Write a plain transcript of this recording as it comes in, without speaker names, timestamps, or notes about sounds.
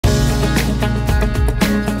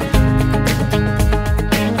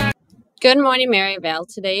Good morning, Maryvale.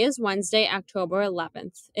 Today is Wednesday, October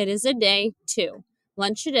 11th. It is a day 2.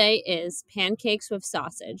 Lunch today is pancakes with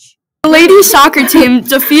sausage. The ladies soccer team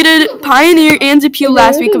defeated Pioneer and Depew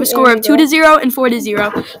last week with a score of 2-0 and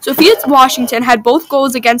 4-0. Sophia Washington had both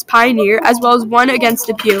goals against Pioneer as well as one against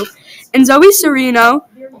Depew. And Zoe Sereno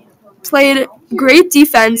played great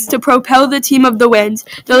defense to propel the team of the wins.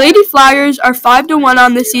 The Lady Flyers are 5-1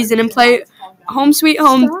 on the season and play home sweet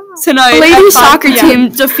home tonight. The ladies soccer team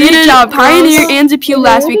defeated Pioneer and Depew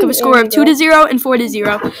last week with a score of 2-0 and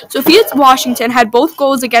 4-0. Sophia Washington had both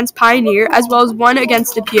goals against Pioneer as well as one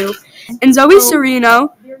against Depew. And Zoe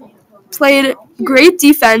Sereno played great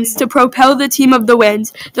defense to propel the team of the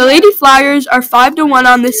wins. The Lady Flyers are 5-1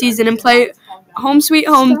 on the season and play home sweet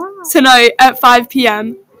home tonight at 5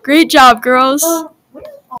 p.m. Great job, girls.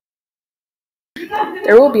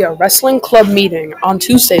 There will be a wrestling club meeting on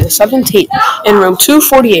Tuesday the 17th in room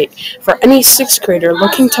 248 for any 6th grader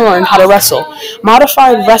looking to learn how to wrestle.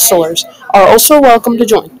 Modified wrestlers are also welcome to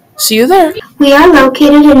join. See you there. We are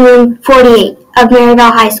located in room 48 of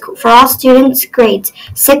Maryvale High School for all students grades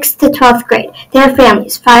 6th to 12th grade. Their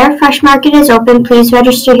families. Fire Fresh Market is open. Please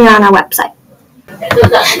register here on our website.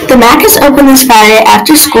 The MAC is open this Friday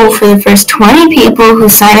after school for the first 20 people who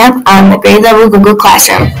sign up on the grade level Google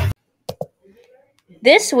Classroom.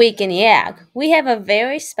 This week in YAG, we have a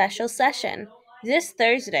very special session. This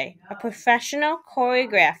Thursday, a professional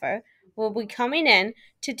choreographer will be coming in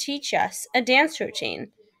to teach us a dance routine.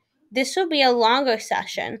 This will be a longer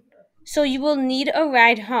session, so you will need a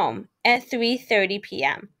ride home at 3:30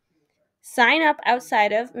 p.m. Sign up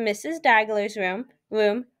outside of Mrs. Dagler's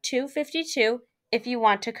room 252, if you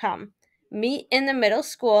want to come. Meet in the middle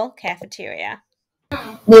school cafeteria.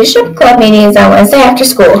 Leadership Club meeting is on Wednesday after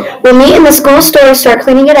school. We'll meet in the school store to start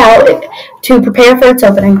cleaning it out to prepare for its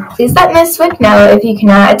opening. Please let Ms. Swick know if you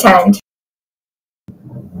cannot attend.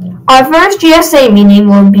 Our first GSA meeting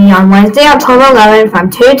will be on Wednesday, October 11th from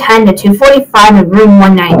 2:10 to 2:45 in room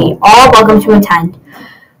 190. All welcome to attend.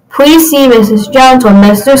 Please see Mrs. Jones or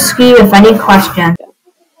Mr. Ski with any questions.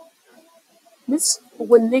 Miss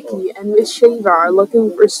Winnicki and Miss Shaver are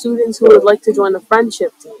looking for students who would like to join the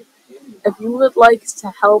friendship team. If you would like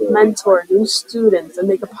to help mentor new students and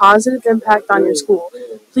make a positive impact on your school,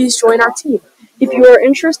 please join our team. If you are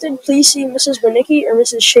interested, please see Mrs. Winnicki or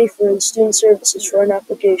Mrs. Schaefer in Student Services for an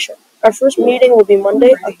application. Our first meeting will be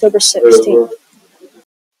Monday, October 16th.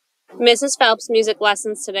 Mrs. Phelps' music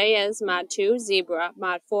lessons today is Mod 2, Zebra,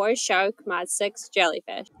 Mod 4, Shark, Mod 6,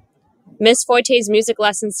 Jellyfish. Miss Forte's music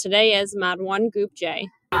lessons today is Mod 1, Group J.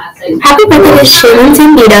 Happy birthday to Shaylin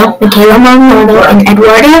Zambito, Michaela Monroe, and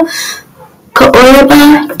Eduardo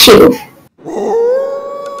Coorba Q.